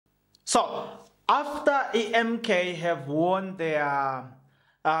So after EMK have won the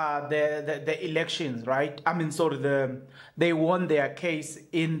elections, right? I mean, sorry, they won their case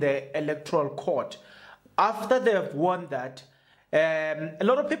in the electoral court. After they have won that, a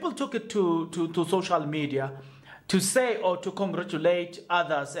lot of people took it to social media to say or to congratulate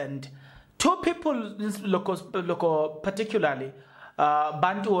others, and two people, particularly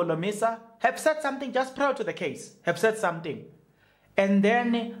Bantu Holombisa, have said something just prior to the case, have said something. And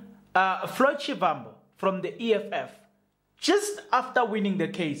then Floyd Shivambu from the EFF, just after winning the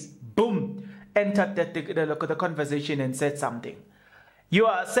case, boom, entered the conversation and said something. You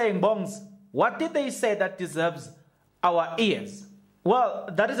are saying, Bongs, what did they say that deserves our ears? Well,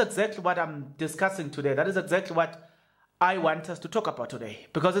 that is exactly what I'm discussing today. That is exactly what I want us to talk about today.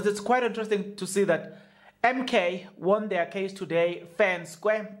 Because it is quite interesting to see that MK won their case today, fair and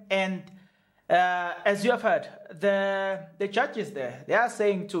square. And as you have heard, the judges there, they are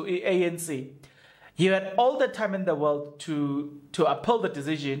saying to ANC, you had all the time in the world to appeal the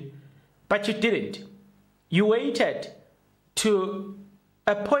decision, but you didn't. You waited to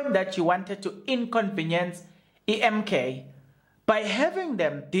a point that you wanted to inconvenience EMK by having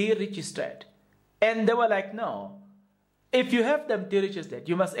them deregistered. And they were like, no, if you have them deregistered,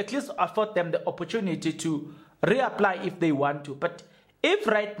 you must at least afford them the opportunity to reapply if they want to. But if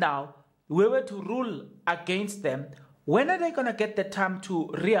right now we were to rule against them, when are they going to get the time to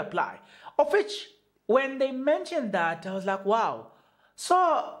reapply? Of which, when they mentioned that, I was like, wow.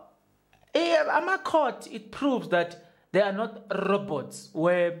 So, I'm court, it proves that they are not robots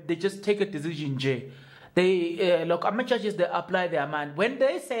where they just take a decision, Jay. They, look, I'm judges, they apply their mind. When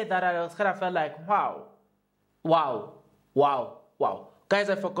they say that, I was kind of felt like, wow, wow, wow, wow. Guys,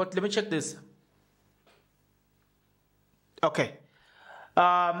 I forgot. Let me check this. Okay.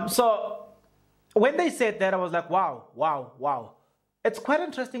 So, when they said that, I was like, wow, wow, wow. It's quite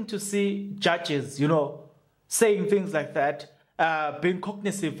interesting to see judges, you know, saying things like that, being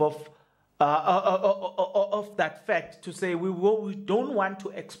cognizant of that fact, to say we don't want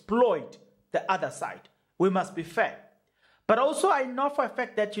to exploit the other side. We must be fair. But also I know for a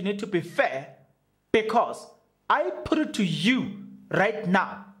fact that you need to be fair, because I put it to you right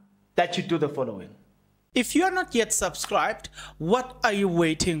now that you do the following. If you are not yet subscribed, what are you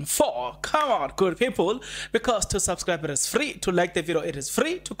waiting for? Come on, good people, because to subscribe it is free, to like the video it is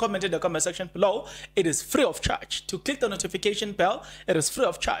free, to comment in the comment section below it is free of charge, to click the notification bell it is free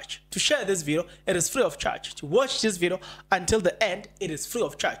of charge, to share this video it is free of charge, to watch this video until the end it is free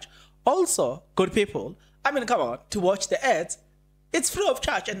of charge. Also, good people, I mean, come on, to watch the ads it's free of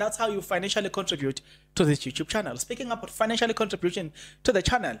charge, and that's how you financially contribute to this YouTube channel. Speaking about financially contribution to the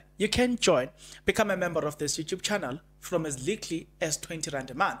channel, you can join, become a member of this YouTube channel from as little as 20 Rand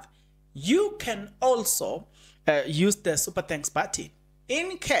a month. You can also use the super thanks button.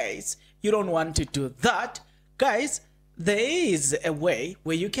 In case you don't want to do that, guys, there is a way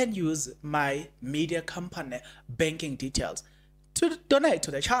where you can use my media company banking details to donate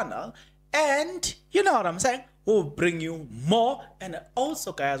to the channel, and you know what I'm saying, will bring you more, and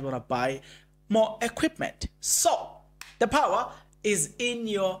also guys want to buy more equipment. So the power is in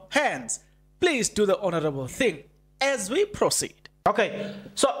your hands. Please do the honorable thing as we proceed. Okay,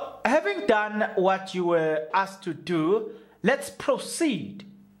 so having done what you were asked to do, let's proceed.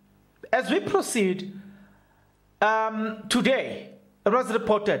 As we proceed, today it was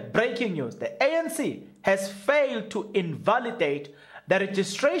reported, breaking news, the ANC has failed to invalidate the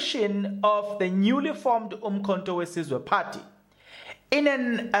registration of the newly formed Umkhonto weSizwe Party. In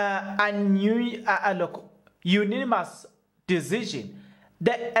an unanimous decision,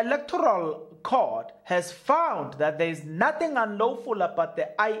 the Electoral Court has found that there is nothing unlawful about the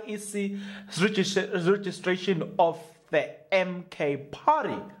IEC's registration of the MK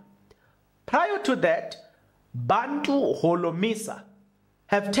Party. Prior to that, Bantu Holombisa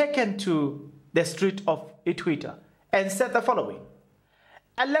have taken to the street of Twitter and said the following: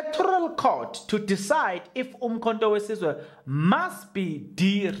 Electoral Court to decide if Umkhonto weSizwe must be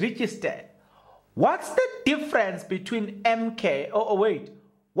deregistered. What's the difference between MK? Oh wait,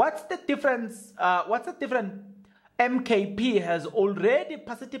 what's the difference? MKP has already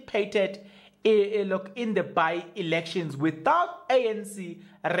participated in the by-elections without ANC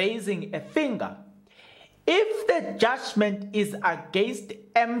raising a finger. If the judgment is against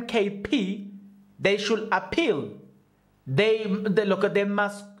MKP, they should appeal. They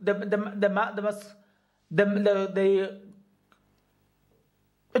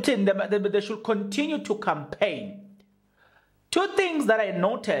should continue to campaign. Two things that I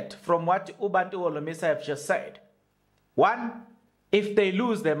noted from what Bantu Holombisa have just said. One, if they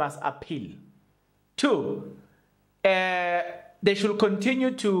lose, they must appeal. Two, they should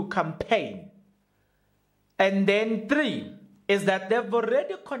continue to campaign. And then 3 is that they've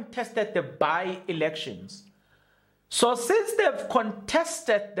already contested the by-elections. So since they've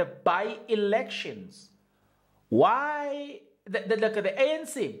contested the by-elections, why the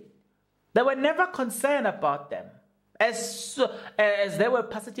ANC, they were never concerned about them as they were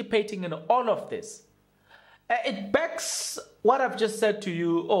participating in all of this. It backs what I've just said to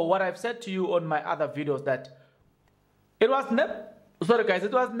you, or what I've said to you on my other videos, that it was never, sorry guys,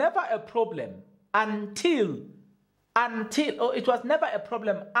 it was never a problem it was never a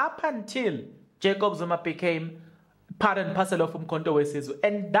problem up until Jacob Zuma became part and parcel of Umkhonto weSizwe.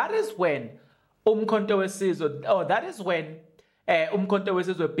 And that is when Umkhonto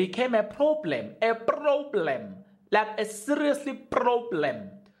weSizwe became a problem, like a seriously problem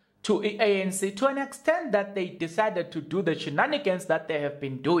to ANC, to an extent that they decided to do the shenanigans that they have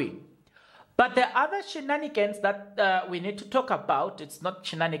been doing. But the other shenanigans that we need to talk about, it's not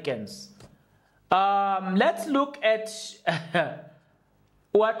shenanigans. Let's look at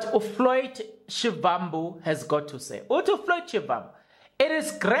what Floyd Shivambu has got to say. Floyd Shivambu, it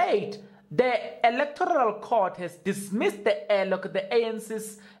is great the Electoral Court has dismissed the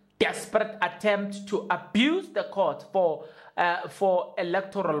ANC's desperate attempt to abuse the court for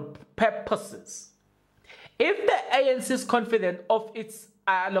electoral purposes. If the ANC is confident of its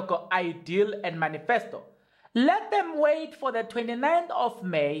ideal and manifesto, let them wait for the 29th of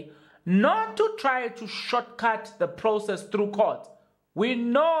May, not to try to shortcut the process through court. We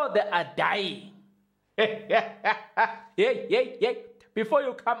know they are dying. Yeah. Before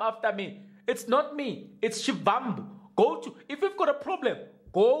you come after me, it's not me, it's Shivambu. If you've got a problem,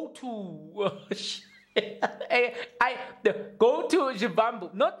 go to go to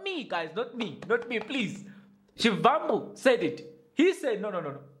Shivambu. Not me, guys, not me, please. Shivambu said it. He said,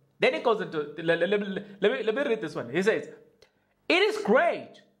 no. Then he goes into, let me read this one. He says, it is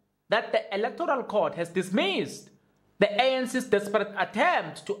great that the Electoral Court has dismissed the ANC's desperate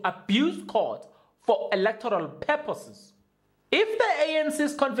attempt to abuse court for electoral purposes. If the ANC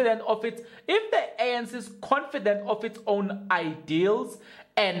is confident of its own ideals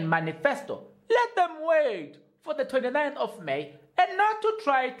and manifesto, let them wait for the 29th of May and not to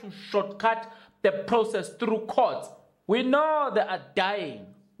try to shortcut the process through courts. We know they are dying.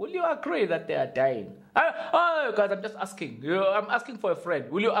 Will you agree that they are dying? Oh, guys, I'm just asking. I'm asking for a friend.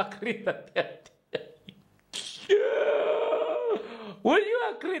 Will you agree that they are dying? Will you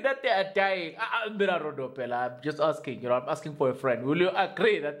agree that they are dying? I'm just asking. I'm asking for a friend. Will you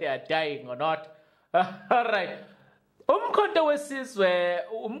agree that they are dying or not? All right. Umkhonto weSizwe,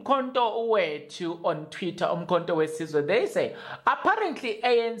 Umkhonto wethu on Twitter, Umkhonto weSizwe, they say, apparently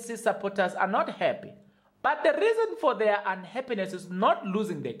ANC supporters are not happy. But the reason for their unhappiness is not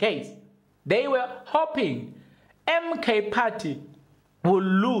losing the case. They were hoping MK party will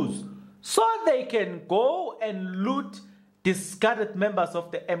lose so they can go and loot discarded members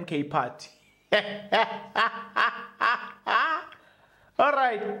of the MK party. All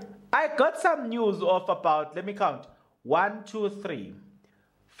right, I got some news of about, let me count, 1, 2, 3,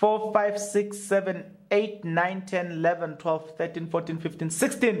 4, 5, 6, 7, 8, 9, 10, 11, 12, 13, 14, 15,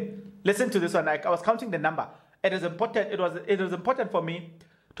 16. Listen to this one. I was counting the number. It is important. It was important for me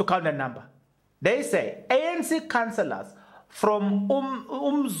to count the number. They say ANC councillors from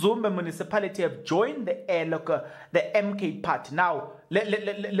Umzumbe municipality have joined the MK party. Now, let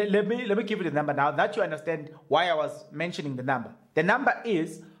me give you the number now that you understand why I was mentioning the number. The number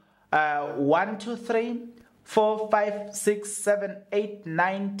is 1, 2, 3, 4, 5, 6, 7, 8,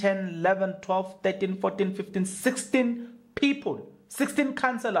 9, 10, 11, 12, 13, 14, 15, 16 people, 16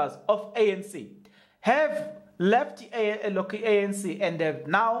 councillors of ANC have left ANC and have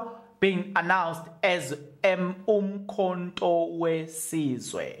now been announced as Umkhonto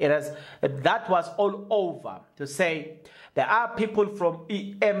weSizwe. That was all over to say there are people from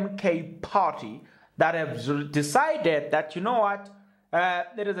MK party that have decided that, you know what,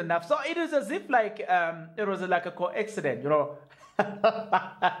 it is enough. So it is as if like it was like a coincidence, you know.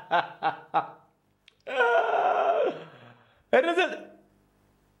 It isn't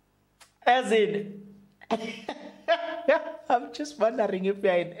as in I'm just wondering if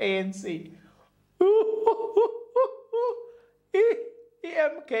you're in ANC.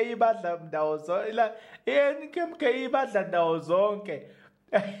 MK ibadla ndawo zonke. MK ibadla ndawo zonke.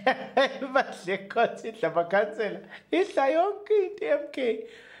 Badle konke idla bakhansela. Idla yonke into MK.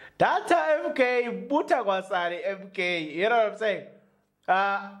 Data MK buta kwasani MK. You know what I'm saying?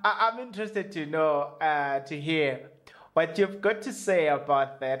 I'm interested to know, to hear what you've got to say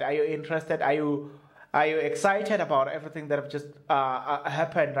about that. Are you interested? Are you excited about everything that have just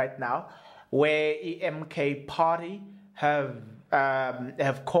happened right now, where MK party have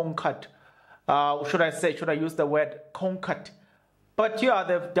have conquered. Should I use the word conquered? But yeah,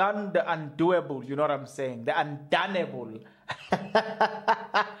 they've done the undoable, you know what I'm saying? The undonable.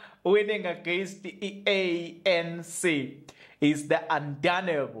 Winning against the ANC is the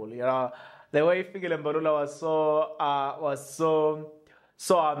undonable, you know. The way Fikile Mbalula was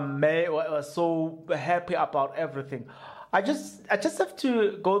so happy about everything. I just have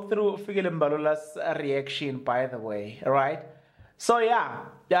to go through Fikile Mbalula's reaction, by the way, right? So yeah,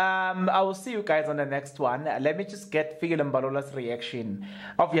 I will see you guys on the next one. Let me just get Fikile Mbalula's reaction.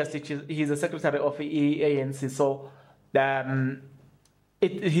 Obviously, he's the secretary of the ANC, so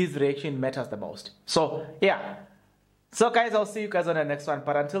his reaction matters the most. So yeah. So guys, I'll see you guys on the next one.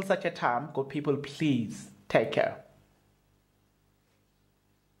 But until such a time, good people, please take care.